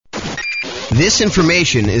This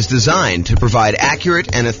information is designed to provide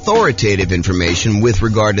accurate and authoritative information with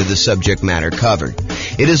regard to the subject matter covered.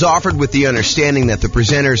 It is offered with the understanding that the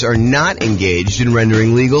presenters are not engaged in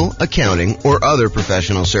rendering legal, accounting, or other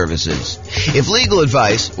professional services. If legal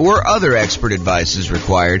advice or other expert advice is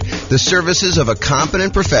required, the services of a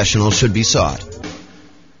competent professional should be sought.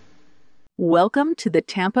 Welcome to the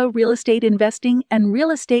Tampa Real Estate Investing and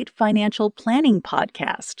Real Estate Financial Planning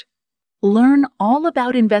Podcast. Learn all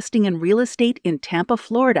about investing in real estate in Tampa,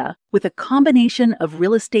 Florida, with a combination of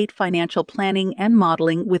real estate financial planning and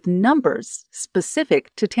modeling with numbers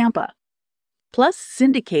specific to Tampa. Plus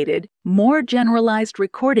syndicated, more generalized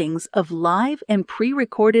recordings of live and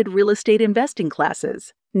pre-recorded real estate investing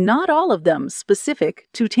classes, not all of them specific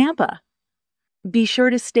to Tampa. Be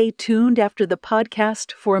sure to stay tuned after the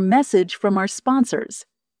podcast for a message from our sponsors.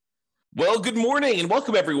 Well, good morning and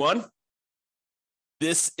welcome, everyone.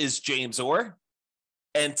 This is James Orr,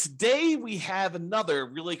 and today we have another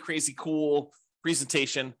really crazy cool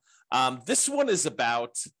presentation. This one is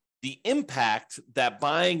about the impact that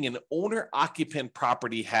buying an owner-occupant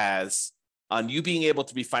property has on you being able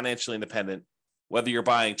to be financially independent, whether you're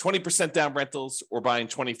buying 20% down rentals or buying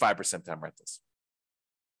 25% down rentals.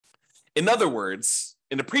 In other words,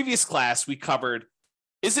 in the previous class, we covered,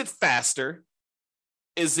 is it faster?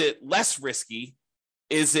 Is it less risky?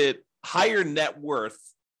 Is it higher net worth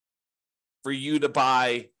for you to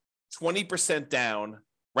buy 20% down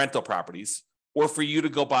rental properties or for you to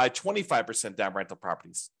go buy 25% down rental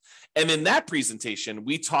properties? And in that presentation,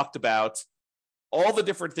 we talked about all the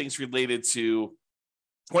different things related to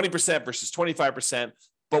 20% versus 25%.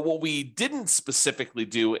 But what we didn't specifically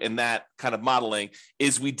do in that kind of modeling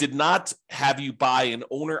is we did not have you buy an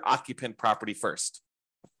owner-occupant property first.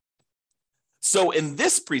 So in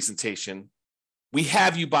this presentation, we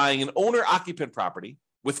have you buying an owner-occupant property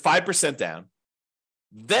with 5% down.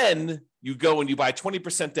 Then you go and you buy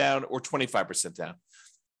 20% down or 25% down.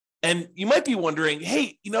 And you might be wondering,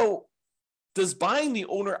 hey, does buying the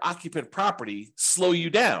owner-occupant property slow you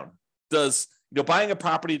down? Does buying a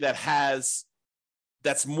property that's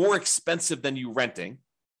more expensive than you renting,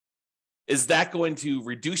 is that going to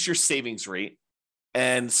reduce your savings rate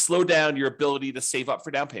and slow down your ability to save up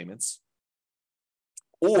for down payments?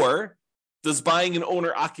 Or does buying an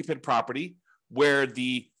owner-occupant property where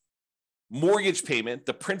the mortgage payment,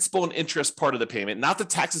 the principal and interest part of the payment, not the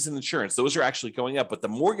taxes and insurance, those are actually going up, but the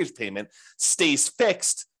mortgage payment stays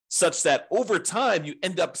fixed such that over time you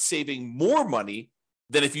end up saving more money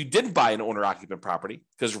than if you didn't buy an owner-occupant property,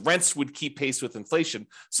 because rents would keep pace with inflation.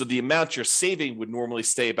 So the amount you're saving would normally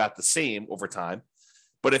stay about the same over time.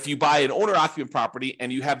 But if you buy an owner-occupant property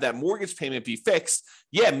and you have that mortgage payment be fixed,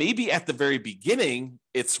 maybe at the very beginning,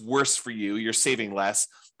 it's worse for you. You're saving less.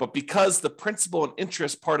 But because the principal and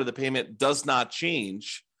interest part of the payment does not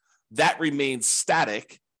change, that remains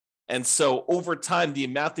static. And so over time, the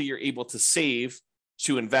amount that you're able to save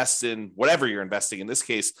to invest in whatever you're investing, in this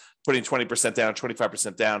case, putting 20% down,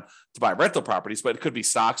 25% down to buy rental properties, but it could be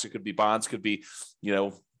stocks, it could be bonds, it could be,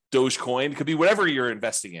 Dogecoin, it could be whatever you're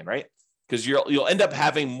investing in, right? Because you'll end up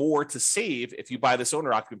having more to save if you buy this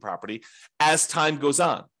owner-occupant property as time goes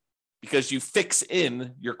on, because you fix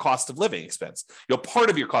in your cost of living expense, part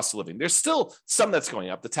of your cost of living. There's still some that's going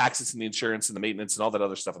up, the taxes and the insurance and the maintenance and all that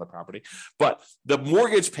other stuff on the property, but the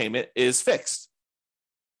mortgage payment is fixed.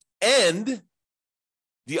 And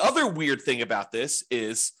the other weird thing about this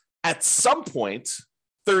is at some point,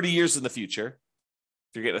 30 years in the future,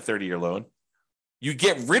 if you're getting a 30-year loan, you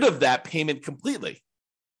get rid of that payment completely.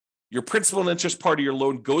 Your principal and interest part of your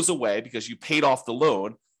loan goes away because you paid off the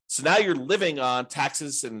loan. So now you're living on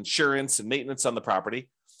taxes and insurance and maintenance on the property.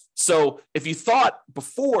 So if you thought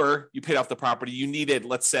before you paid off the property, you needed,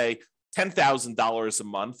 let's say, $10,000 a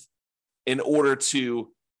month in order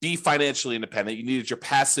to be financially independent, you needed your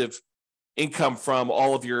passive income from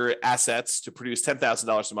all of your assets to produce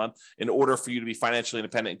 $10,000 a month in order for you to be financially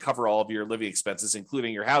independent and cover all of your living expenses,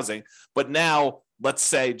 including your housing. But now, let's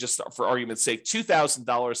say, just for argument's sake,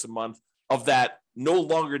 $2,000 a month of that no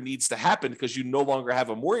longer needs to happen because you no longer have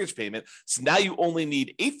a mortgage payment. So now you only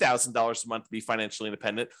need $8,000 a month to be financially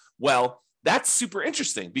independent. Well, that's super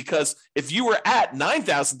interesting, because if you were at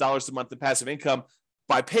 $9,000 a month in passive income,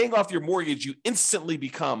 by paying off your mortgage, you instantly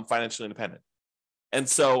become financially independent. And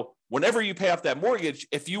so whenever you pay off that mortgage,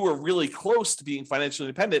 if you were really close to being financially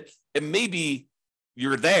independent, it may be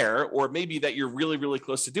you're there, or it may be that you're really, really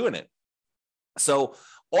close to doing it. So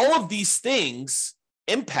all of these things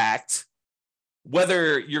impact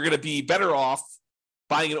whether you're going to be better off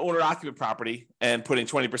buying an owner-occupant property and putting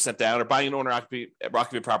 20% down, or buying an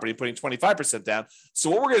owner-occupant property and putting 25% down. So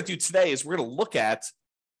what we're going to do today is we're going to look at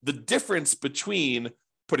the difference between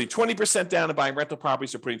putting 20% down and buying rental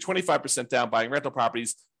properties or putting 25% down buying rental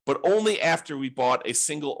properties, but only after we bought a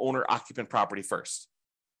single owner occupant property first.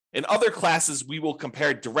 In other classes, we will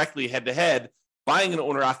compare directly head to head, buying an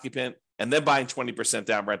owner occupant and then buying 20%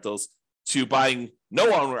 down rentals to buying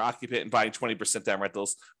no owner occupant and buying 20% down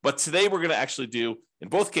rentals. But today we're going to actually do, in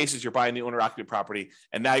both cases, you're buying the owner occupant property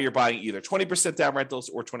and now you're buying either 20% down rentals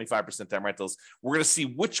or 25% down rentals. We're going to see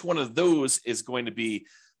which one of those is going to be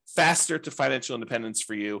faster to financial independence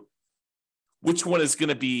for you, which one is going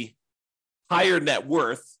to be higher net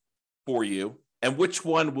worth for you, and which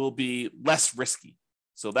one will be less risky.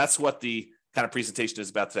 So that's what the kind of presentation is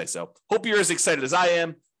about today. So hope you're as excited as I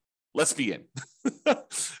am. Let's begin.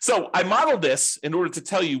 So I modeled this in order to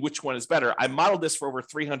tell you which one is better. I modeled this for over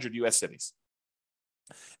 300 US cities.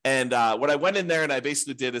 And what I went in there and I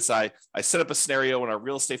basically did is I set up a scenario in our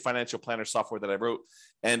real estate financial planner software that I wrote,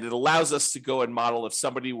 and it allows us to go and model if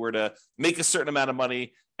somebody were to make a certain amount of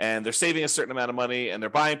money and they're saving a certain amount of money and they're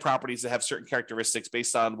buying properties that have certain characteristics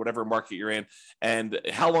based on whatever market you're in, and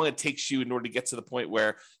how long it takes you in order to get to the point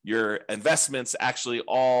where your investments actually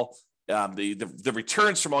all the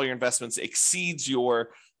returns from all your investments exceeds your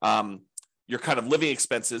kind of living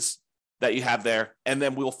expenses that you have there. And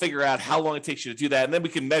then we'll figure out how long it takes you to do that. And then we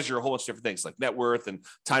can measure a whole bunch of different things like net worth and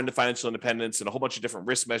time to financial independence and a whole bunch of different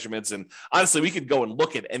risk measurements. And honestly, we could go and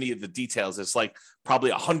look at any of the details. It's like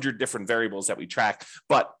probably 100 different variables that we track,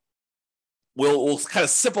 but we'll kind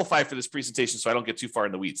of simplify for this presentation so I don't get too far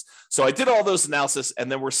in the weeds. So I did all those analysis,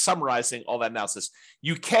 and then we're summarizing all that analysis.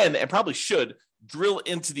 You can, and probably should, drill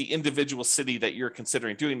into the individual city that you're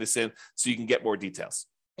considering doing this in so you can get more details.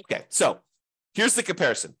 Okay, so here's the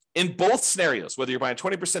comparison. In both scenarios, whether you're buying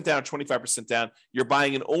 20% down or 25% down, you're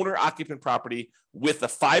buying an owner-occupant property with a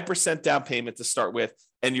 5% down payment to start with,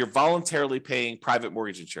 and you're voluntarily paying private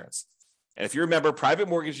mortgage insurance. And if you remember, private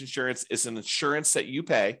mortgage insurance is an insurance that you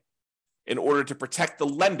pay in order to protect the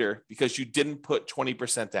lender because you didn't put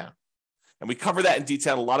 20% down. And we cover that in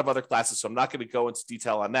detail in a lot of other classes, so I'm not going to go into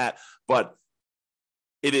detail on that, but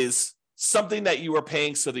it is something that you are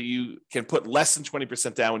paying so that you can put less than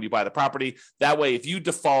 20% down when you buy the property. That way, if you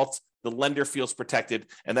default, the lender feels protected.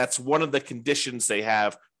 And that's one of the conditions they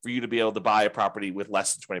have for you to be able to buy a property with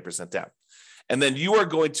less than 20% down. And then you are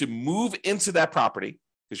going to move into that property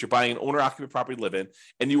because you're buying an owner-occupant property to live in,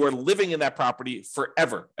 and you are living in that property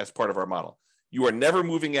forever as part of our model. You are never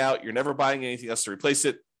moving out. You're never buying anything else to replace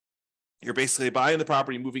it. You're basically buying the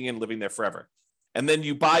property, moving in, living there forever. And then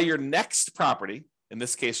you buy your next property. In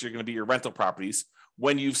this case, you're going to be your rental properties,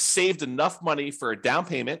 when you've saved enough money for a down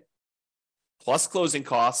payment, plus closing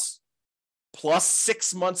costs, plus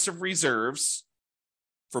 6 months of reserves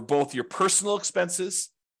for both your personal expenses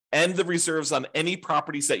and the reserves on any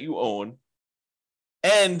properties that you own.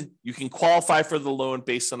 And you can qualify for the loan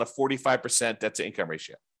based on a 45% debt to income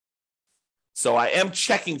ratio. So I am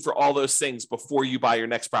checking for all those things before you buy your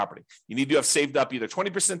next property. You need to have saved up either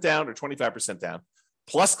 20% down or 25% down,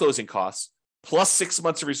 plus closing costs, plus 6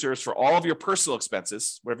 months of reserves for all of your personal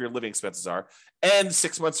expenses, whatever your living expenses are, and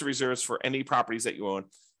 6 months of reserves for any properties that you own.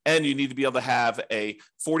 And you need to be able to have a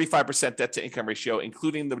 45% debt to income ratio,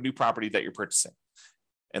 including the new property that you're purchasing.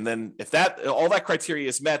 And then if all that criteria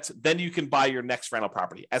is met, then you can buy your next rental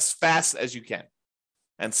property as fast as you can.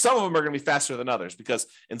 And some of them are going to be faster than others because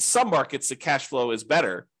in some markets, the cash flow is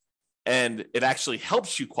better and it actually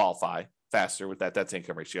helps you qualify faster with that debt to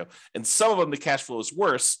income ratio. And some of them, the cash flow is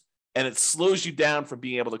worse and it slows you down from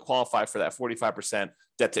being able to qualify for that 45%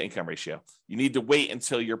 debt to income ratio. You need to wait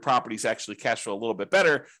until your properties actually cash flow a little bit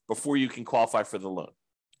better before you can qualify for the loan.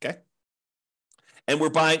 Okay. And we're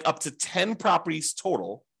buying up to 10 properties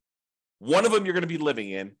total. One of them you're going to be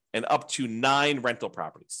living in, and up to 9 rental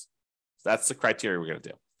properties. So that's the criteria we're going to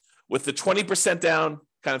do. With the 20% down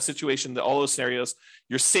kind of situation, all those scenarios,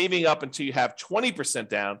 you're saving up until you have 20%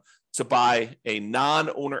 down to buy a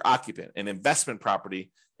non-owner occupant, an investment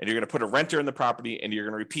property, and you're going to put a renter in the property, and you're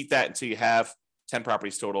going to repeat that until you have 10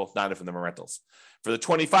 properties total, 9 of them are rentals. For the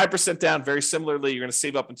 25% down, very similarly, you're going to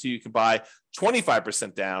save up until you can buy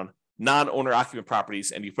 25% down, non-owner occupant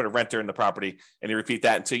properties, and you put a renter in the property, and you repeat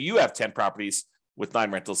that until you have 10 properties with 9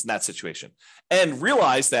 rentals in that situation. And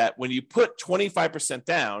realize that when you put 25%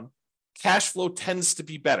 down, cash flow tends to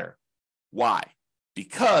be better. Why?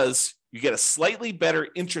 Because you get a slightly better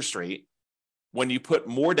interest rate when you put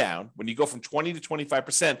more down. When you go from 20 to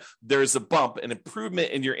 25%, there's a bump, an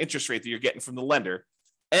improvement in your interest rate that you're getting from the lender.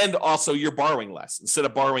 And also you're borrowing less. Instead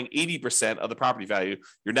of borrowing 80% of the property value,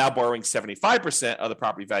 you're now borrowing 75% of the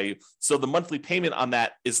property value. So the monthly payment on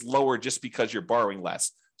that is lower just because you're borrowing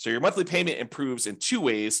less. So your monthly payment improves in 2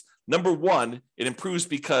 ways. Number one, it improves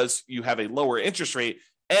because you have a lower interest rate.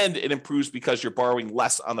 and it improves because you're borrowing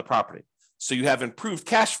less on the property. So you have improved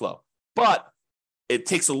cash flow, but it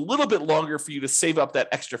takes a little bit longer for you to save up that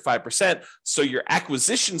extra 5%. So your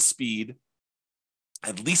acquisition speed,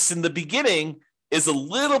 at least in the beginning, is a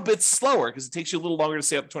little bit slower because it takes you a little longer to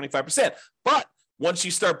save up 25%. But once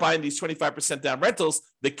you start buying these 25% down rentals,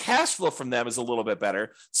 the cash flow from them is a little bit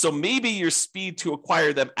better. So maybe your speed to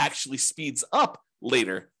acquire them actually speeds up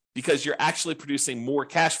later because you're actually producing more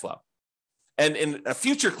cash flow. And in a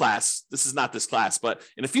future class, this is not this class, but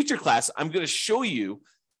in a future class, I'm going to show you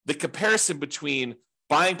the comparison between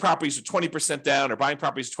buying properties with 20% down or buying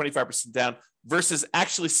properties with 25% down versus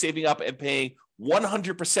actually saving up and paying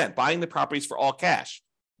 100%, buying the properties for all cash.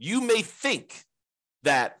 You may think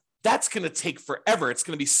that that's going to take forever. It's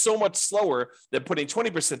going to be so much slower than putting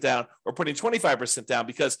 20% down or putting 25% down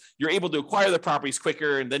because you're able to acquire the properties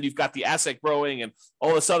quicker and then you've got the asset growing and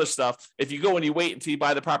all this other stuff. If you go and you wait until you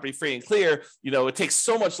buy the property free and clear, it takes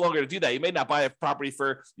so much longer to do that. You may not buy a property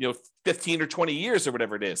for, 15 or 20 years or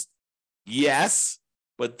whatever it is. Yes,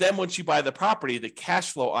 but then once you buy the property, the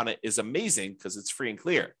cash flow on it is amazing because it's free and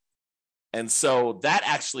clear. And so that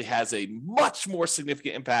actually has a much more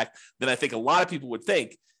significant impact than I think a lot of people would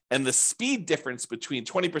think. And the speed difference between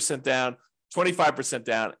 20% down, 25%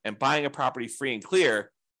 down, and buying a property free and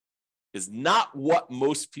clear is not what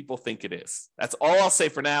most people think it is. That's all I'll say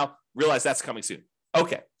for now. Realize that's coming soon.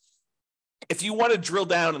 Okay. If you want to drill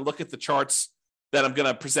down and look at the charts that I'm going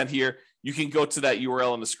to present here, you can go to that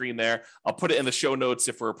URL on the screen there. I'll put it in the show notes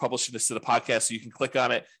if we're publishing this to the podcast, so you can click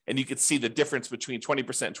on it and you can see the difference between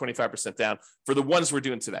 20% and 25% down for the ones we're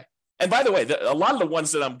doing today. And by the way, a lot of the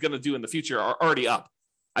ones that I'm going to do in the future are already up.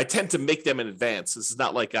 I tend to make them in advance. This is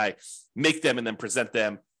not like I make them and then present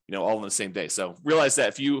them, all on the same day. So realize that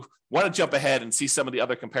if you want to jump ahead and see some of the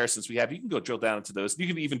other comparisons we have, you can go drill down into those. You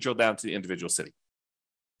can even drill down to the individual city.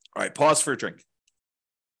 All right, pause for a drink.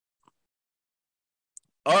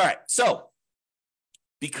 All right, so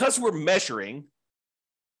because we're measuring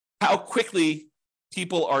how quickly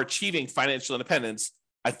people are achieving financial independence,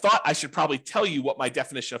 I thought I should probably tell you what my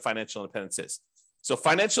definition of financial independence is. So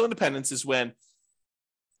financial independence is when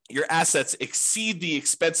your assets exceed the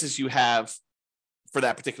expenses you have for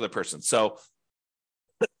that particular person. So,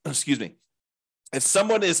 excuse me, if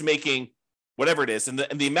someone is making whatever it is, and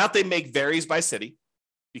the amount they make varies by city,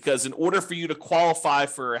 because in order for you to qualify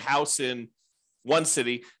for a house in one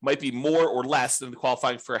city might be more or less than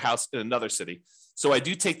qualifying for a house in another city. So I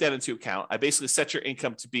do take that into account. I basically set your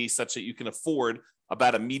income to be such that you can afford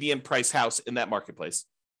about a median price house in that marketplace.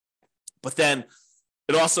 But then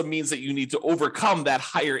it also means that you need to overcome that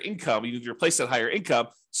higher income. You need to replace that higher income.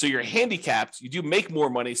 So you're handicapped. You do make more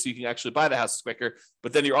money so you can actually buy the houses quicker,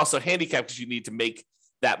 but then you're also handicapped because you need to make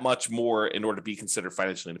that much more in order to be considered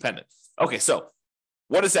financially independent. Okay, so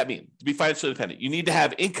what does that mean to be financially independent? You need to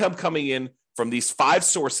have income coming in from these 5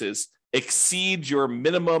 sources exceed your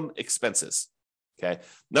minimum expenses. Okay.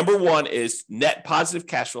 Number 1 is net positive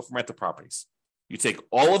cash flow from rental properties. You take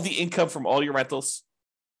all of the income from all your rentals.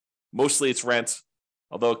 Mostly it's rent,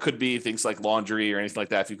 although it could be things like laundry or anything like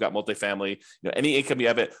that. If you've got multifamily, any income you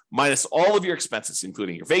have it, minus all of your expenses,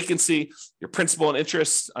 including your vacancy, your principal and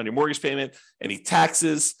interest on your mortgage payment, any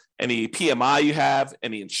taxes, any PMI you have,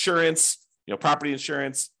 any insurance, property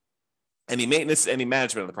insurance, any maintenance, any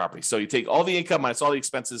management of the property. So you take all the income minus all the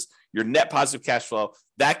expenses, your net positive cash flow,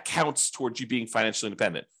 that counts towards you being financially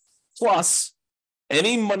independent. Plus,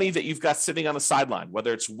 any money that you've got sitting on the sideline,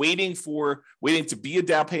 whether it's waiting to be a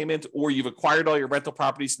down payment, or you've acquired all your rental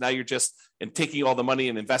properties, now you're just taking all the money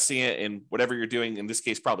and investing it in whatever you're doing, in this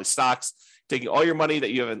case, probably stocks, taking all your money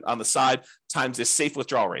that you have on the side times a safe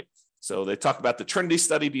withdrawal rate. So they talk about the Trinity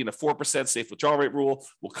study being a 4% safe withdrawal rate rule.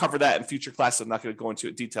 We'll cover that in future classes. I'm not going to go into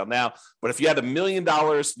it in detail now. But if you had $1 million,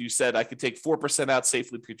 you said I could take 4% out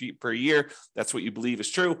safely per year, that's what you believe is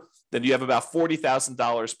true, then you have about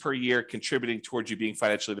 $40,000 per year contributing towards you being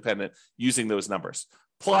financially independent using those numbers.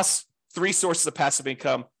 Plus 3 sources of passive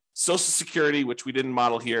income: Social Security, which we didn't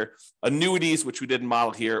model here, annuities, which we didn't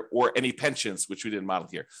model here, or any pensions, which we didn't model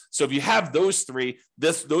here. So if you have those 3,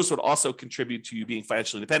 those would also contribute to you being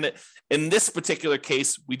financially independent. In this particular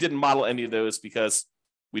case, we didn't model any of those because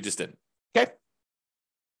we just didn't. Okay.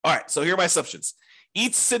 All right. So here are my assumptions.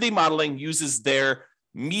 Each city modeling uses their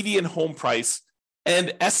median home price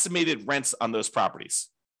and estimated rents on those properties.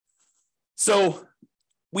 So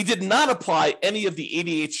we did not apply any of the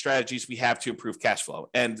 88 strategies we have to improve cash flow.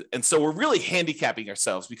 And so we're really handicapping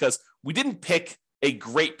ourselves because we didn't pick a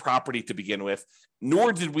great property to begin with,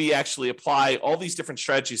 nor did we actually apply all these different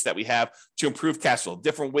strategies that we have to improve cash flow,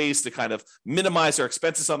 different ways to kind of minimize our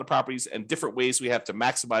expenses on the properties and different ways we have to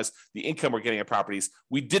maximize the income we're getting at properties.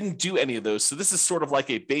 We didn't do any of those. So this is sort of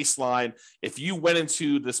like a baseline. If you went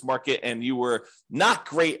into this market and you were not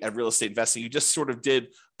great at real estate investing, you just sort of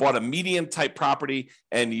bought a medium type property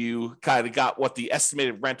and you kind of got what the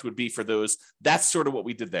estimated rent would be for those. That's sort of what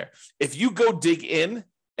we did there. If you go dig in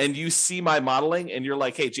and you see my modeling and you're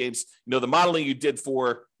like, hey, James, the modeling you did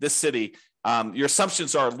for this city, your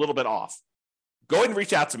assumptions are a little bit off. Go ahead and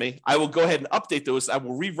reach out to me. I will go ahead and update those. I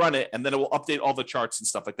will rerun it, and then it will update all the charts and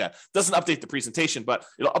stuff like that. Doesn't update the presentation, but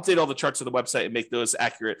it'll update all the charts of the website and make those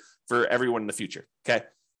accurate for everyone in the future, okay?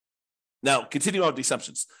 Now, continuing on with the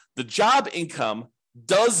assumptions. The job income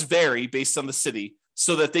does vary based on the city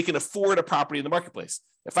so that they can afford a property in the marketplace.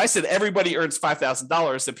 If I said everybody earns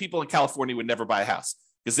 $5,000, then people in California would never buy a house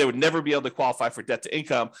because they would never be able to qualify for debt to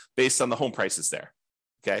income based on the home prices there,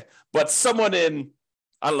 okay? But someone in,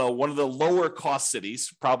 I don't know, one of the lower cost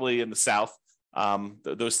cities, probably in the South,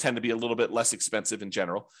 those tend to be a little bit less expensive in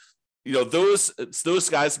general. Those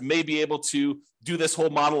guys may be able to do this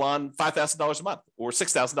whole model on $5,000 a month or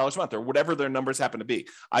 $6,000 a month or whatever their numbers happen to be.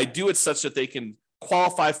 I do it such that they can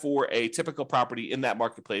qualify for a typical property in that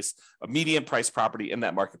marketplace, a median price property in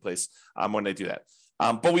that marketplace when they do that.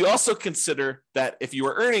 But we also consider that if you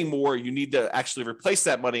are earning more, you need to actually replace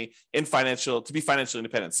that money to be financially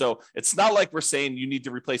independent. So it's not like we're saying you need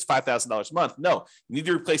to replace $5,000 a month. No, you need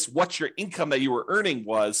to replace what your income that you were earning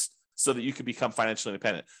was so that you can become financially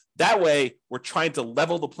independent. That way, we're trying to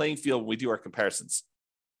level the playing field when we do our comparisons.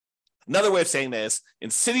 Another way of saying this, in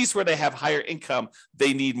cities where they have higher income,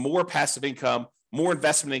 they need more passive income, more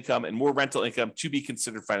investment income, and more rental income to be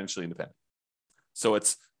considered financially independent. So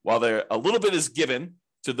while a little bit is given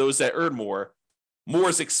to those that earn more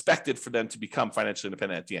is expected for them to become financially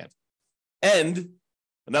independent at the end. And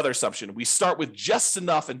another assumption, we start with just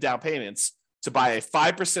enough in down payments to buy a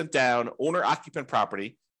 5% down owner-occupant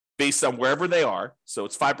property based on wherever they are. So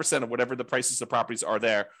it's 5% of whatever the prices of properties are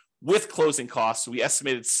there with closing costs. So we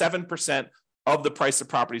estimated 7% of the price of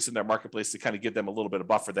properties in their marketplace to kind of give them a little bit of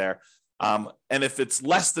buffer there. And if it's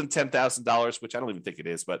less than $10,000, which I don't even think it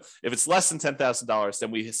is, but if it's less than $10,000,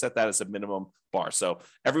 then we set that as a minimum bar. So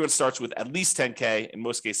everyone starts with at least 10K. In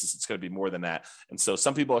most cases, it's going to be more than that. And so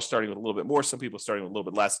some people are starting with a little bit more. Some people are starting with a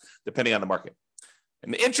little bit less, depending on the market.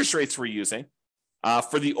 And the interest rates we're using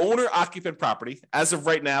for the owner-occupant property, as of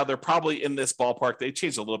right now, they're probably in this ballpark. They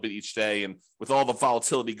change a little bit each day. And with all the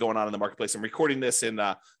volatility going on in the marketplace, I'm recording this in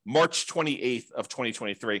March 28th of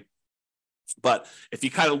 2023. But if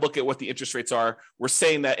you kind of look at what the interest rates are, we're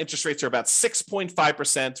saying that interest rates are about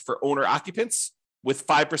 6.5% for owner occupants with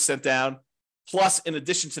 5% down. Plus, in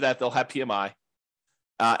addition to that, they'll have PMI.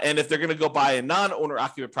 And if they're going to go buy a non-owner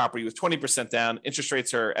occupant property with 20% down, interest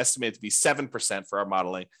rates are estimated to be 7% for our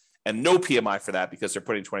modeling and no PMI for that because they're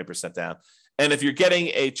putting 20% down. And if you're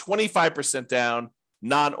getting a 25% down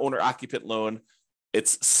non-owner occupant loan,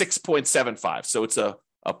 it's 6.75. So it's a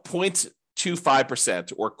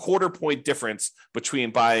 0.25% or quarter point difference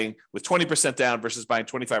between buying with 20% down versus buying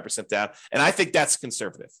 25% down. And I think that's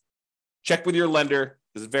conservative. Check with your lender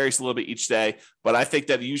because it varies a little bit each day, but I think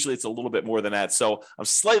that usually it's a little bit more than that. So I'm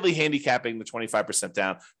slightly handicapping the 25%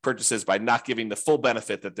 down purchases by not giving the full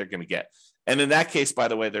benefit that they're going to get. And in that case, by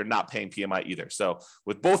the way, they're not paying PMI either. So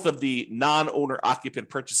with both of the non-owner occupant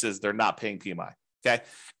purchases, they're not paying PMI. Okay.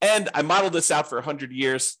 And I modeled this out for 100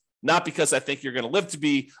 years. Not because I think you're going to live to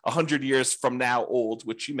be 100 years from now old,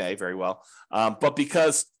 which you may very well, but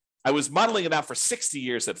because I was modeling it out for 60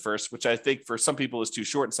 years at first, which I think for some people is too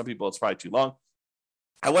short and some people it's probably too long.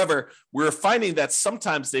 However, we're finding that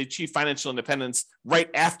sometimes they achieve financial independence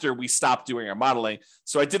right after we stop doing our modeling.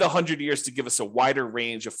 So I did 100 years to give us a wider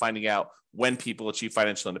range of finding out when people achieve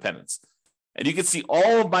financial independence. And you can see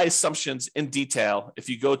all of my assumptions in detail if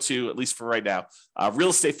you go to, at least for right now,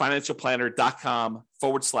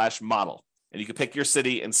 realestatefinancialplanner.com/model. And you can pick your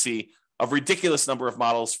city and see a ridiculous number of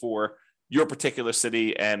models for your particular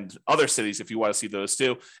city and other cities if you want to see those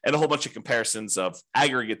too, and a whole bunch of comparisons of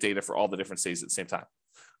aggregate data for all the different cities at the same time.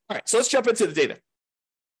 All right, so let's jump into the data. Let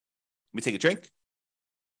me take a drink.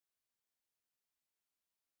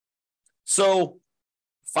 So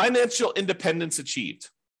financial independence achieved.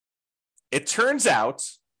 It turns out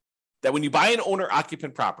that when you buy an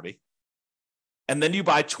owner-occupant property and then you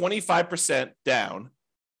buy 25% down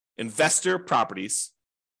investor properties,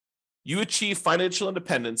 you achieve financial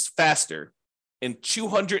independence faster in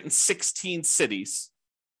 216 cities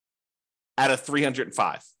out of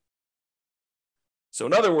 305. So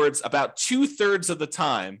in other words, about 2/3 of the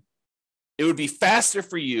time, it would be faster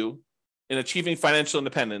for you in achieving financial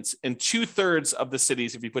independence in 2/3 of the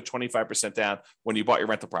cities if you put 25% down when you bought your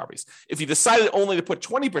rental properties. If you decided only to put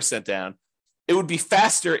 20% down, it would be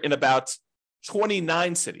faster in about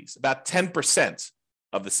 29 cities, about 10%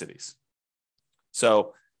 of the cities.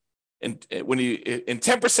 So in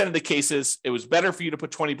 10% of the cases, it was better for you to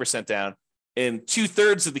put 20% down. In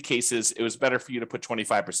 2/3 of the cases, it was better for you to put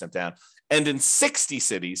 25% down. And in 60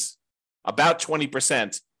 cities, about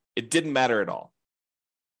 20%, it didn't matter at all.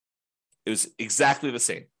 It was exactly the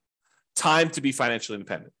same. Time to be financially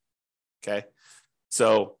independent. Okay.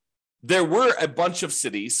 So there were a bunch of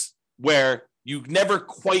cities where you never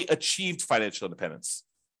quite achieved financial independence,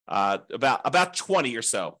 about 20 or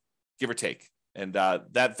so, give or take. And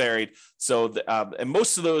that varied. So, and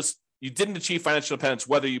most of those, you didn't achieve financial independence,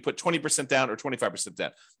 whether you put 20% down or 25%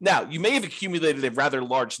 down. Now, you may have accumulated a rather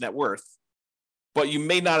large net worth, but you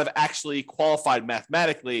may not have actually qualified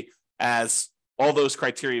mathematically as all those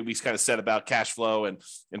criteria we kind of said about cash flow and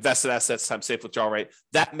invested assets times safe withdrawal rate.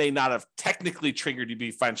 That may not have technically triggered you to be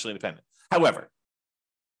financially independent. However,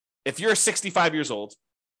 if you're 65 years old,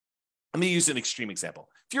 let me use an extreme example.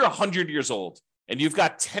 If you're 100 years old and you've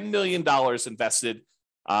got $10 million invested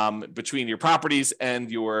between your properties and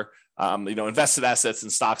your invested assets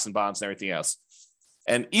and stocks and bonds and everything else,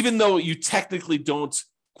 and even though you technically don't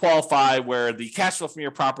qualify where the cash flow from your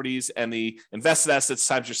properties and the invested assets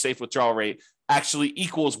times your safe withdrawal rate actually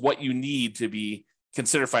equals what you need to be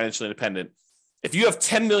considered financially independent. If you have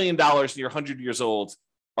 $10 million and you're 100 years old,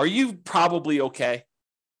 are you probably okay?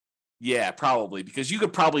 Yeah, probably, because you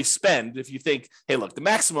could probably spend, if you think, hey, look, the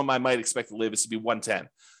maximum I might expect to live is to be 110.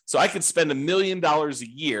 So I could spend $1 million a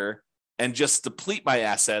year and just deplete my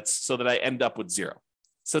assets so that I end up with zero.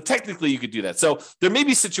 So technically you could do that. So there may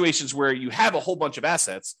be situations where you have a whole bunch of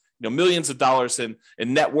assets, millions of dollars in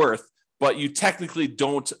net worth, but you technically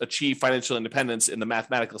don't achieve financial independence in the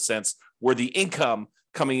mathematical sense, where the income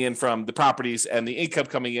coming in from the properties and the income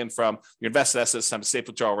coming in from your invested assets times safe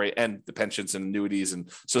withdrawal rate and the pensions and annuities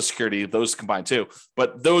and Social Security, those combined too.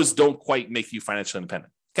 But those don't quite make you financially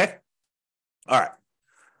independent. Okay. All right.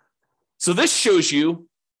 So this shows you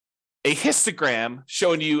a histogram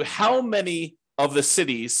showing you how many of the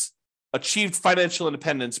cities achieved financial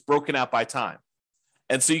independence broken out by time.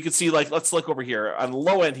 And so you can see, let's look over here on the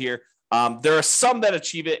low end here. There are some that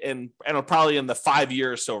achieve it probably in the 5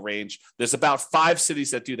 year or so range. There's about 5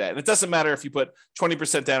 cities that do that. And it doesn't matter if you put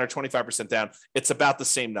 20% down or 25% down, it's about the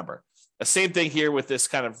same number. The same thing here with this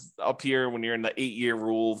kind of up here when you're in the 8-year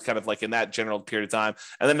rule, kind of like in that general period of time.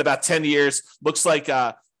 And then about 10 years, looks like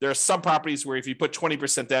there are some properties where if you put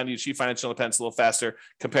 20% down, you achieve financial independence a little faster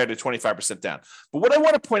compared to 25% down. But what I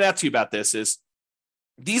want to point out to you about this is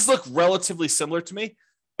these look relatively similar to me,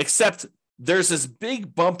 except there's this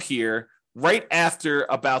big bump here right after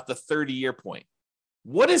about the 30-year point.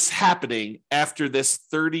 What is happening after this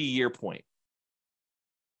 30-year point?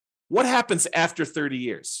 What happens after 30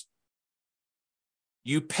 years?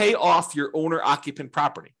 You pay off your owner-occupant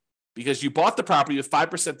property because you bought the property with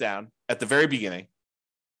 5% down at the very beginning.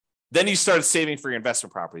 Then you started saving for your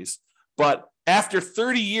investment properties. But after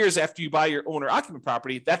 30 years after you buy your owner-occupant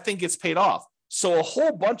property, that thing gets paid off. So a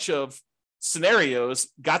whole bunch of scenarios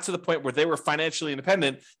got to the point where they were financially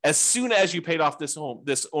independent as soon as you paid off this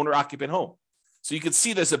owner-occupant home. So you can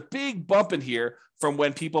see there's a big bump in here from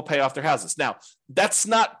when people pay off their houses. Now, that's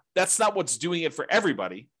not what's doing it for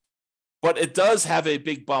everybody, but it does have a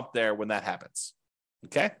big bump there when that happens.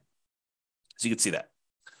 Okay? So you can see that.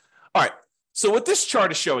 All right. So what this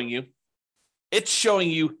chart is showing you, it's showing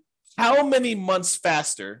you how many months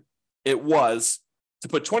faster it was to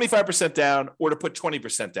put 25% down or to put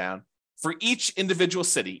 20% down for each individual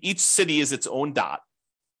city. Each city is its own dot.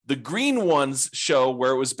 The green ones show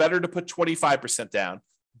where it was better to put 25% down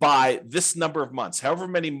by this number of months, however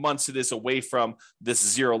many months it is away from this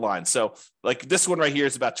zero line. So like this one right here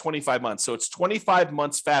is about 25 months. So it's 25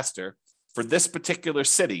 months faster for this particular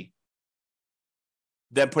city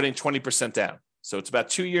than putting 20% down. So it's about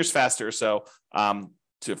 2 years faster or so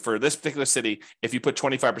for this particular city if you put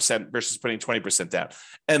 25% versus putting 20% down.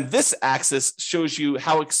 And this axis shows you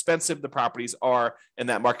how expensive the properties are in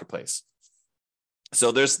that marketplace.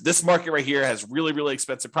 So there's this market right here has really, really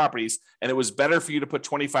expensive properties, and it was better for you to put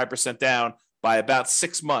 25% down by about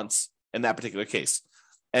 6 months in that particular case.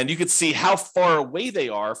 And you can see how far away they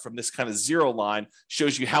are from this kind of zero line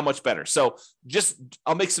shows you how much better. So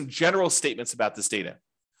I'll make some general statements about this data.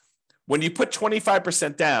 When you put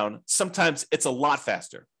 25% down, sometimes it's a lot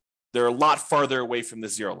faster. They're a lot farther away from the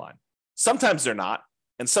zero line. Sometimes they're not,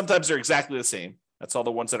 and sometimes they're exactly the same. That's all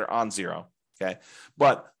the ones that are on zero. Okay.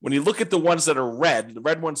 But when you look at the ones that are red, the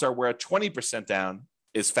red ones are where 20% down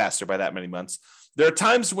is faster by that many months. There are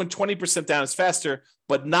times when 20% down is faster,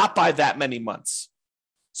 but not by that many months.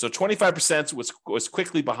 So 25% was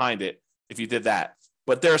quickly behind it if you did that.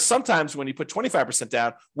 But there are some times when you put 25%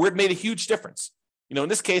 down where it made a huge difference. In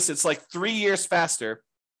this case, it's like 3 years faster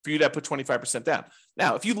for you to put 25% down.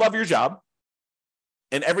 Now, if you love your job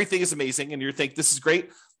and everything is amazing and you think this is great,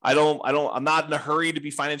 I'm not in a hurry to be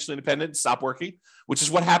financially independent, stop working, which is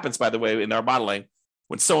what happens, by the way, in our modeling.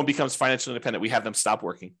 When someone becomes financially independent, we have them stop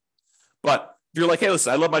working. But if you're like, hey,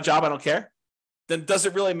 listen, I love my job, I don't care, then does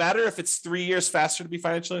it really matter if it's 3 years faster to be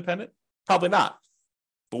financially independent? Probably not.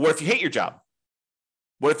 But what if you hate your job?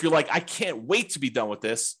 What if you're like, I can't wait to be done with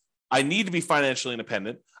this. I need to be financially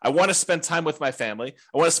independent. I want to spend time with my family.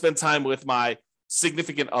 I want to spend time with my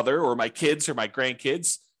significant other or my kids or my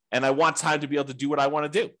grandkids. And I want time to be able to do what I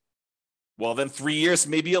want to do. Well, then 3 years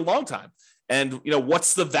may be a long time. And,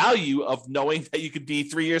 what's the value of knowing that you could be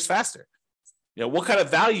 3 years faster? What kind of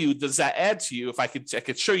value does that add to you if I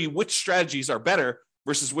could show you which strategies are better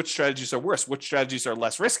versus which strategies are worse, which strategies are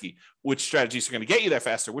less risky, which strategies are going to get you there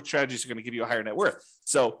faster, which strategies are going to give you a higher net worth.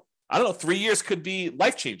 So I don't know, 3 years could be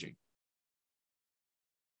life-changing.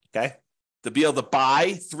 Okay. To be able to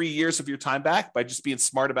buy 3 years of your time back by just being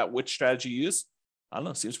smart about which strategy you use, I don't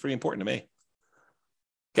know, seems pretty important to me.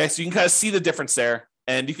 Okay. So you can kind of see the difference there.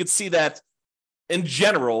 And you can see that in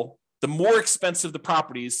general, the more expensive the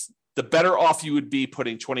properties, the better off you would be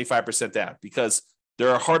putting 25% down because there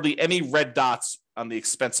are hardly any red dots on the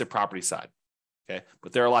expensive property side. Okay.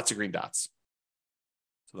 But there are lots of green dots.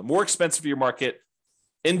 So the more expensive your market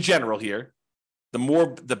in general here,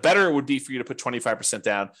 the better it would be for you to put 25%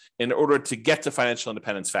 down in order to get to financial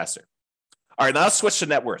independence faster. All right, now let's switch to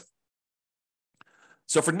net worth.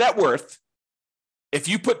 So for net worth, if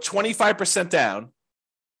you put 25% down,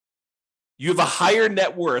 you have a higher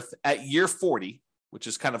net worth at year 40, which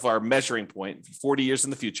is kind of our measuring point, 40 years in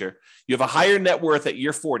the future. You have a higher net worth at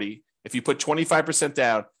year 40 if you put 25%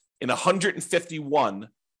 down in 151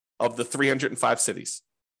 of the 305 cities.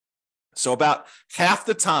 So about half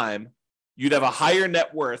the time, you'd have a higher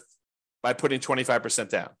net worth by putting 25%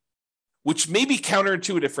 down, which may be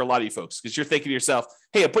counterintuitive for a lot of you folks because you're thinking to yourself,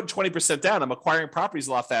 hey, I'm putting 20% down. I'm acquiring properties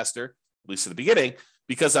a lot faster, at least at the beginning,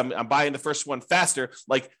 because I'm buying the first one faster.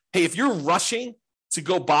 Like, hey, if you're rushing to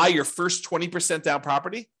go buy your first 20% down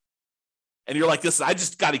property and you're like, listen, I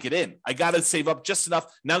just got to get in. I got to save up just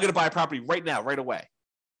enough. Now I'm going to buy a property right now, right away.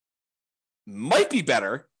 Might be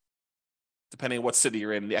better, depending on what city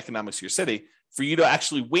you're in and the economics of your city, for you to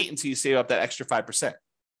actually wait until you save up that extra 5%.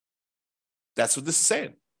 That's what this is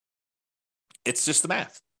saying. It's just the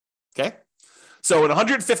math. Okay. So in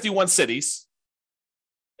 151 cities,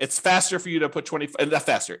 it's faster for you to put not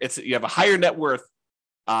faster. You have a higher net worth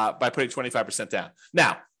by putting 25% down.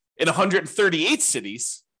 Now, in 138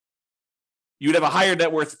 cities, you'd have a higher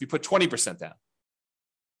net worth if you put 20% down.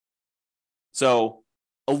 So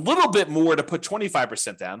a little bit more to put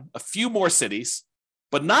 25% down, a few more cities,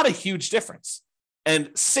 but not a huge difference. And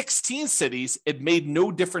 16 cities, it made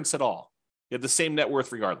no difference at all. You have the same net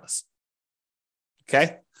worth regardless.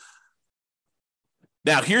 Okay.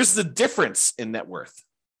 Now, here's the difference in net worth.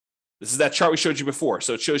 This is that chart we showed you before.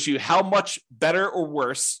 So it shows you how much better or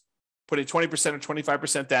worse putting 20% or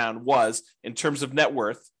 25% down was in terms of net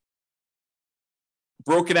worth,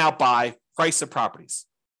 broken out by price of properties.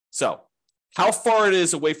 So how far it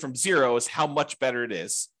is away from zero is how much better it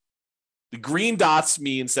is. The green dots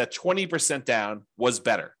means that 20% down was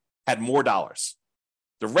better, had more dollars.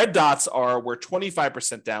 The red dots are where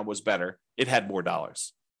 25% down was better, it had more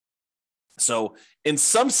dollars. So in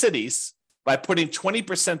some cities, by putting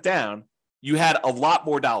 20% down, you had a lot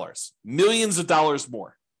more dollars, millions of dollars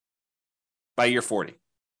more by year 40.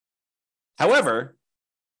 However,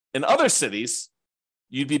 in other cities,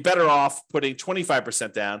 you'd be better off putting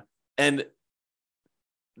 25% down. And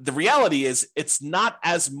the reality is it's not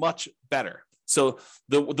as much better. So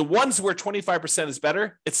the ones where 25% is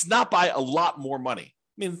better, it's not by a lot more money.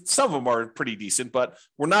 I mean, some of them are pretty decent, but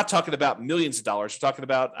we're not talking about millions of dollars. We're talking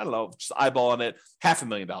about, I don't know, just eyeballing it,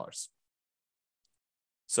 $500,000.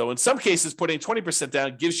 So in some cases, putting 20%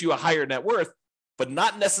 down gives you a higher net worth, but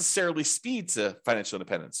not necessarily speed to financial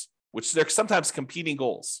independence, which they're sometimes competing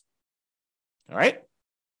goals. All right.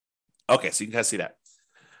 Okay. So you can kind of see that.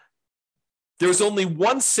 There's only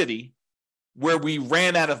one city where we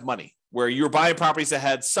ran out of money, where you were buying properties that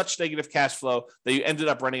had such negative cash flow that you ended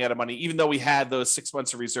up running out of money, even though we had those 6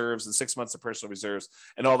 months of reserves and 6 months of personal reserves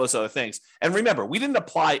and all those other things. And remember, we didn't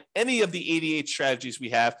apply any of the 88 strategies we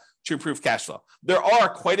have to improve cash flow. There are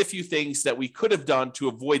quite a few things that we could have done to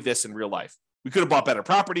avoid this in real life. We could have bought better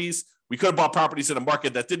properties. We could have bought properties in a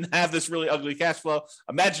market that didn't have this really ugly cash flow.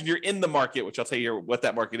 Imagine you're in the market, which I'll tell you what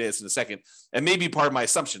that market is in a second. And maybe part of my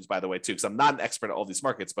assumptions, by the way, too, because I'm not an expert at all these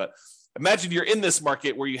markets. But imagine you're in this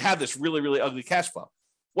market where you have this really, really ugly cash flow.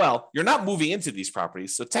 Well, you're not moving into these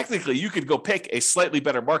properties. So technically, you could go pick a slightly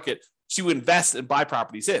better market to invest and buy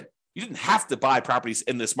properties in. You didn't have to buy properties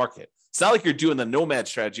in this market. It's not like you're doing the nomad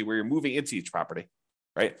strategy where you're moving into each property,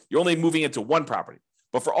 right? You're only moving into one property.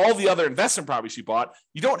 But for all the other investment properties you bought,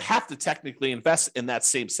 you don't have to technically invest in that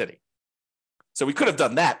same city. So we could have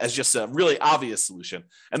done that as just a really obvious solution.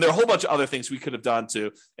 And there are a whole bunch of other things we could have done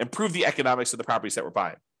to improve the economics of the properties that we're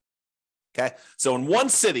buying. Okay. So in one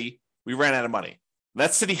city, we ran out of money.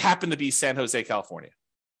 That city happened to be San Jose, California.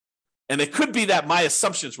 And it could be that my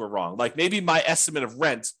assumptions were wrong. Like maybe my estimate of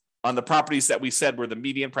rent on the properties that we said were the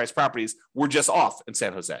median price properties were just off in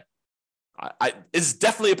San Jose. It's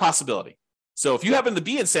definitely a possibility. So if you happen to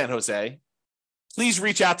be in San Jose, please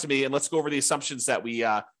reach out to me and let's go over the assumptions that we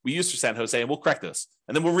used for San Jose and we'll correct this.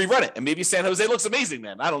 And then we'll rerun it. And maybe San Jose looks amazing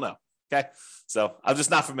then. I don't know. Okay. So I'm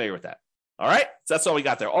just not familiar with that. All right. So that's all we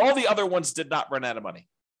got there. All the other ones did not run out of money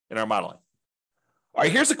in our modeling. All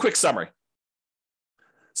right. Here's a quick summary.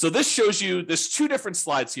 So this shows you, there's two different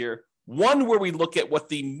slides here. One where we look at what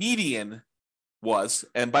the median was.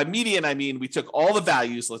 And by median, I mean, we took all the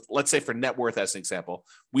values, let's say for net worth as an example,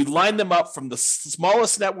 we lined them up from the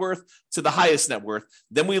smallest net worth to the highest net worth.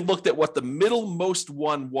 Then we looked at what the middlemost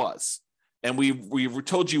one was. And we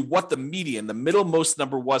told you what the median, the middlemost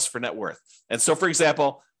number was for net worth. And so, for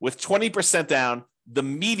example, with 20% down, the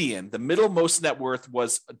median, the middlemost net worth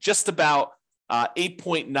was just about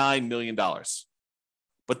 $8.9 million.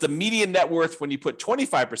 But the median net worth when you put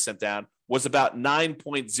 25% down was about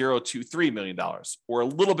 $9.023 million, or a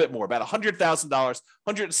little bit more, about $100,000,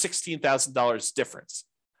 $116,000 difference.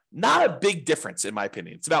 Not a big difference, in my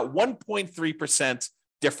opinion. It's about 1.3%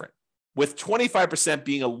 different, with 25%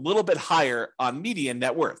 being a little bit higher on median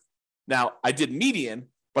net worth. Now, I did median,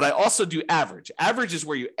 but I also do average. Average is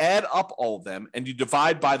where you add up all of them and you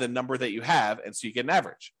divide by the number that you have, and so you get an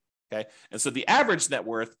average. Okay, and so the average net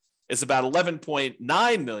worth is about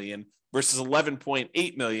 11.9 million versus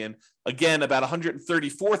 11.8 million. Again, about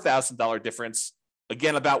 $134,000 difference.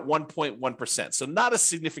 Again, about 1.1%. So not a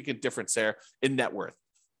significant difference there in net worth.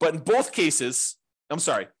 But in both cases, I'm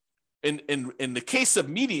sorry, in the case of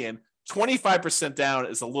median, 25% down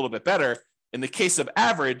is a little bit better. In the case of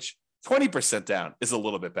average, 20% down is a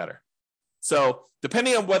little bit better. So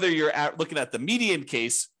depending on whether you're looking at the median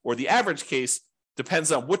case or the average case,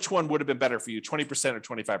 depends on which one would have been better for you, 20% or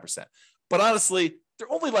 25%. But honestly,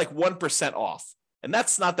 they're only like 1% off. And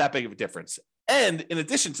that's not that big of a difference. And in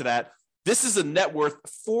addition to that, this is a net worth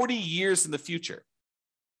 40 years in the future.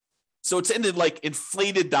 So it's in like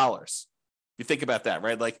inflated dollars. You think about that,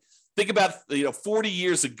 right? Like think about, 40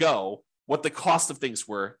 years ago, what the cost of things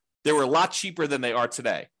were. They were a lot cheaper than they are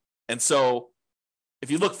today. And so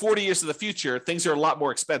if you look 40 years to the future, things are a lot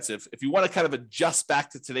more expensive. If you want to kind of adjust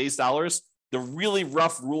back to today's dollars, the really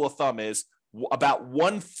rough rule of thumb is about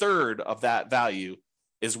 1/3 of that value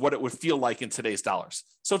is what it would feel like in today's dollars.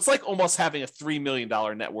 So it's like almost having a $3 million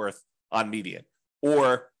net worth on median,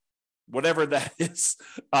 or whatever that is,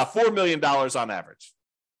 $4 million on average.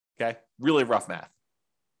 Okay, really rough math.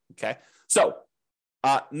 Okay, so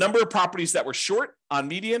number of properties that were short on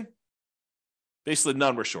median, basically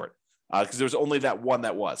none were short because there was only that one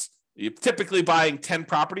that was. You're typically buying 10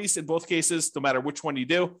 properties in both cases, no matter which one you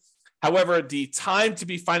do. However, the time to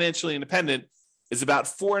be financially independent is about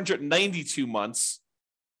 492 months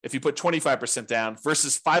if you put 25% down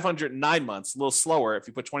versus 509 months, a little slower if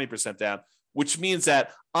you put 20% down, which means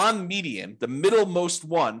that on median, the middlemost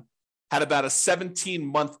one had about a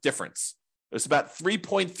 17-month difference. It was about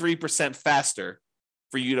 3.3% faster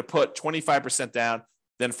for you to put 25% down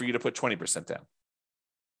than for you to put 20% down.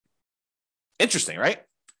 Interesting, right?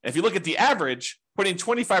 And if you look at the average, putting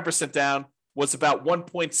 25% down was about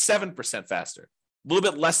 1.7% faster, a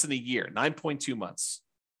little bit less than a year, 9.2 months.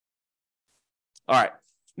 All right.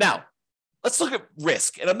 Now, let's look at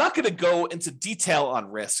risk. And I'm not going to go into detail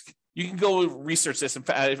on risk. You can go research this. In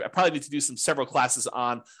fact, I probably need to do several classes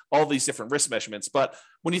on all these different risk measurements. But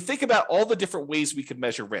when you think about all the different ways we could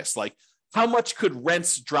measure risk, like how much could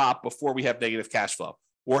rents drop before we have negative cash flow?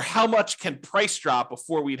 Or how much can price drop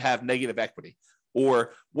before we'd have negative equity?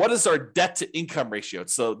 Or what is our debt to income ratio?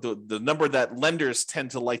 So the number that lenders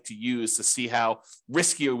tend to like to use to see how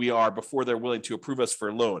risky we are before they're willing to approve us for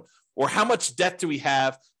a loan. Or how much debt do we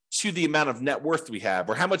have to the amount of net worth we have,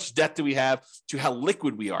 or how much debt do we have to how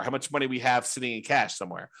liquid we are, how much money we have sitting in cash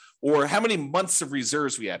somewhere, or how many months of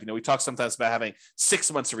reserves we have. We talk sometimes about having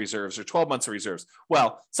 6 months of reserves or 12 months of reserves.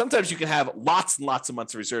 Well, sometimes you can have lots and lots of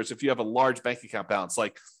months of reserves if you have a large bank account balance,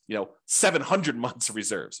 like 700 months of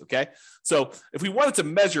reserves. Okay. So if we wanted to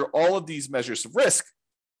measure all of these measures of risk,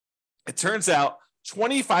 it turns out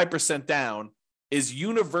 25% down is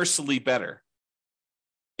universally better.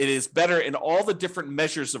 It is better in all the different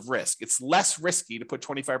measures of risk. It's less risky to put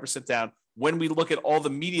 25% down when we look at all the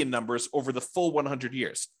median numbers over the full 100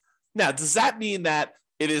 years. Now, does that mean that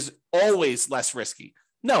it is always less risky?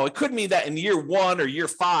 No, it could mean that in year 1 or year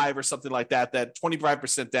 5 or something like that, that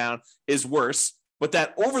 25% down is worse, but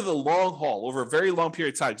that over the long haul, over a very long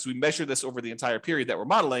period of time, because we measure this over the entire period that we're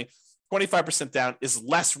modeling, 25% down is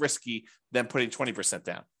less risky than putting 20%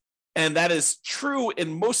 down. And that is true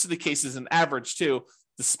in most of the cases in average too.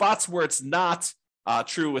 The spots where it's not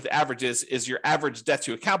true with averages is your average debt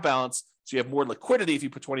to account balance. So you have more liquidity if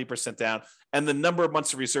you put 20% down, and the number of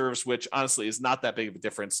months of reserves, which honestly is not that big of a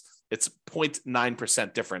difference. It's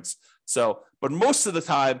 0.9% difference. So, but most of the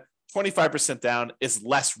time, 25% down is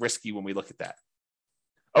less risky when we look at that.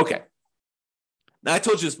 Okay. Now I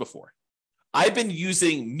told you this before. I've been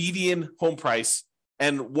using median home price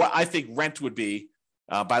and what I think rent would be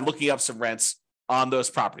by looking up some rents on those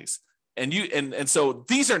properties. And so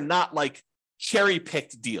these are not like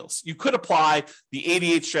cherry-picked deals. You could apply the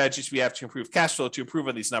 88 strategies we have to improve cash flow to improve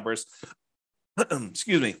on these numbers.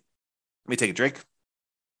 Excuse me. Let me take a drink.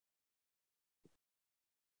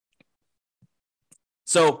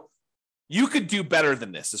 So you could do better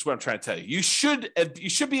than this, is what I'm trying to tell you. You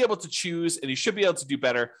should be able to choose, and you should be able to do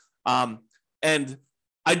better. And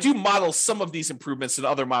I do model some of these improvements in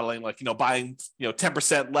other modeling, like buying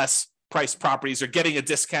 10% less price properties, or getting a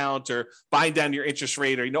discount, or buying down your interest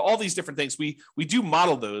rate, or all these different things. We do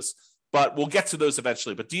model those, but we'll get to those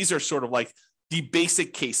eventually. But these are sort of like the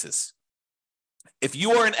basic cases. If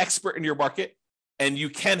you are an expert in your market and you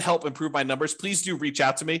can help improve my numbers, please do reach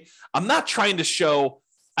out to me. I'm not trying to show,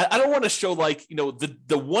 I don't want to show like,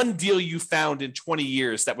 the one deal you found in 20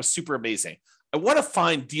 years that was super amazing. I want to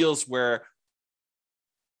find deals where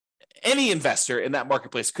any investor in that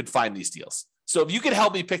marketplace could find these deals. So if you could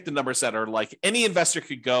help me pick the numbers that are like any investor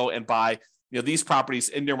could go and buy, these properties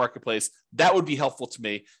in your marketplace, that would be helpful to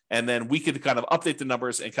me. And then we could kind of update the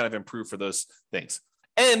numbers and kind of improve for those things.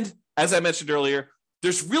 And as I mentioned earlier,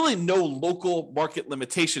 there's really no local market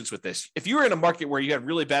limitations with this. If you were in a market where you had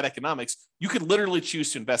really bad economics, you could literally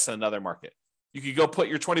choose to invest in another market. You could go put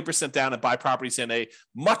your 20% down and buy properties in a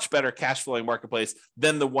much better cash flowing marketplace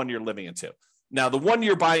than the one you're living into. Now, the one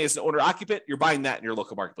you're buying is an owner-occupant, you're buying that in your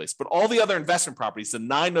local marketplace. But all the other investment properties, the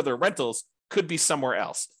 9 other rentals, could be somewhere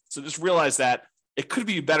else. So just realize that it could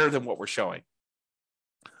be better than what we're showing.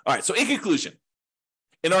 All right, so in conclusion,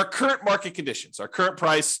 in our current market conditions, our current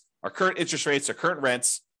price, our current interest rates, our current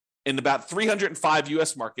rents, in about 305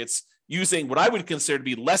 U.S. markets, using what I would consider to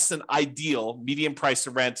be less than ideal median price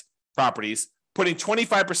to rent properties, putting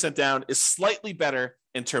 25% down is slightly better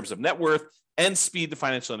in terms of net worth and speed to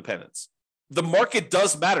financial independence. The market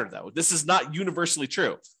does matter, though. This is not universally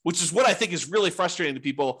true, which is what I think is really frustrating to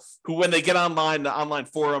people who, when they get online, the online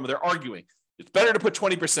forum, they're arguing. It's better to put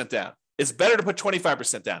 20% down. It's better to put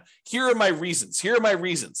 25% down. Here are my reasons. Here are my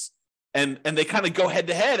reasons. And they kind of go head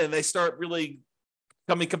to head and they start really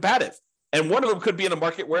becoming combative. And one of them could be in a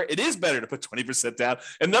market where it is better to put 20% down.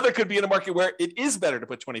 Another could be in a market where it is better to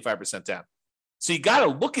put 25% down. So you got to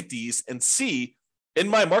look at these and see, in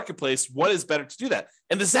my marketplace, what is better to do that?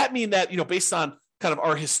 And does that mean that, based on kind of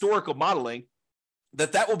our historical modeling,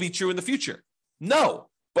 that will be true in the future? No,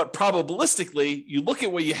 but probabilistically, you look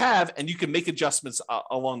at what you have and you can make adjustments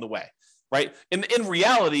along the way, right? In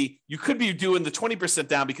reality, you could be doing the 20%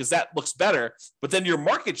 down because that looks better, but then your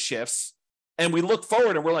market shifts and we look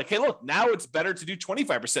forward and we're like, hey, look, now it's better to do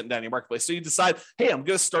 25% down in your marketplace. So you decide, hey, I'm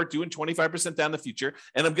going to start doing 25% down in the future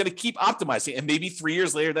and I'm going to keep optimizing. And maybe 3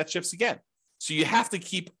 years later, that shifts again. So you have to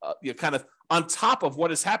keep kind of on top of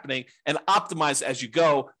what is happening and optimize as you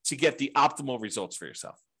go to get the optimal results for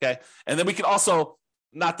yourself. Okay. And then we can also,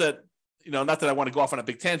 not that I want to go off on a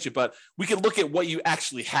big tangent, but we can look at what you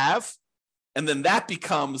actually have. And then that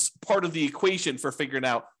becomes part of the equation for figuring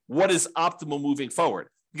out what is optimal moving forward,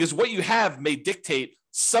 because what you have may dictate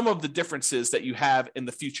some of the differences that you have in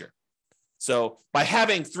the future. So by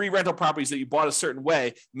having 3 rental properties that you bought a certain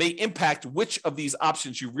way may impact which of these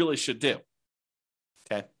options you really should do.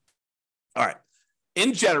 Okay. All right.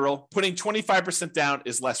 In general, putting 25% down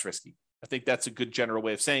is less risky. I think that's a good general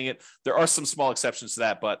way of saying it. There are some small exceptions to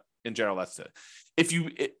that, but in general, that's it.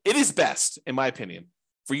 It is best, in my opinion,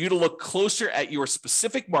 for you to look closer at your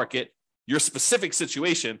specific market, your specific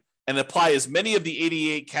situation, and apply as many of the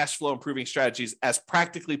 88 cash flow improving strategies as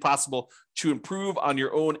practically possible to improve on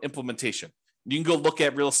your own implementation. You can go look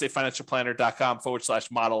at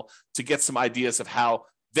realestatefinancialplanner.com/model to get some ideas of how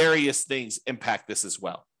various things impact this as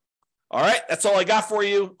well. All right, that's all I got for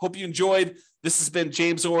you. Hope you enjoyed. This has been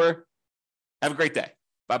James Orr. Have a great day.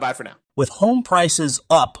 Bye-bye for now. With home prices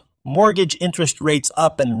up, mortgage interest rates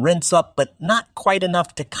up, and rents up, but not quite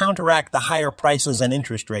enough to counteract the higher prices and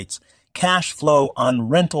interest rates, cash flow on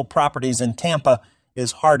rental properties in Tampa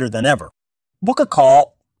is harder than ever. Book a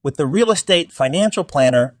call with the Real Estate Financial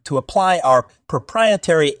Planner to apply our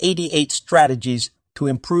proprietary 88 strategies to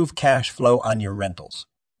improve cash flow on your rentals.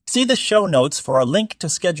 See the show notes for a link to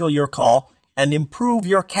schedule your call and improve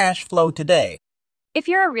your cash flow today. If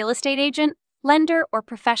you're a real estate agent, lender, or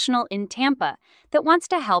professional in Tampa that wants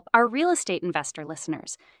to help our real estate investor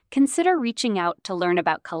listeners, consider reaching out to learn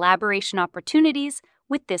about collaboration opportunities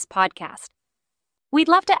with this podcast. We'd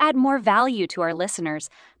love to add more value to our listeners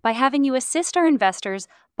by having you assist our investors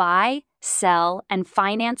buy, sell, and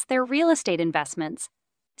finance their real estate investments.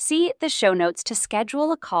 See the show notes to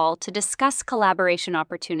schedule a call to discuss collaboration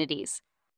opportunities.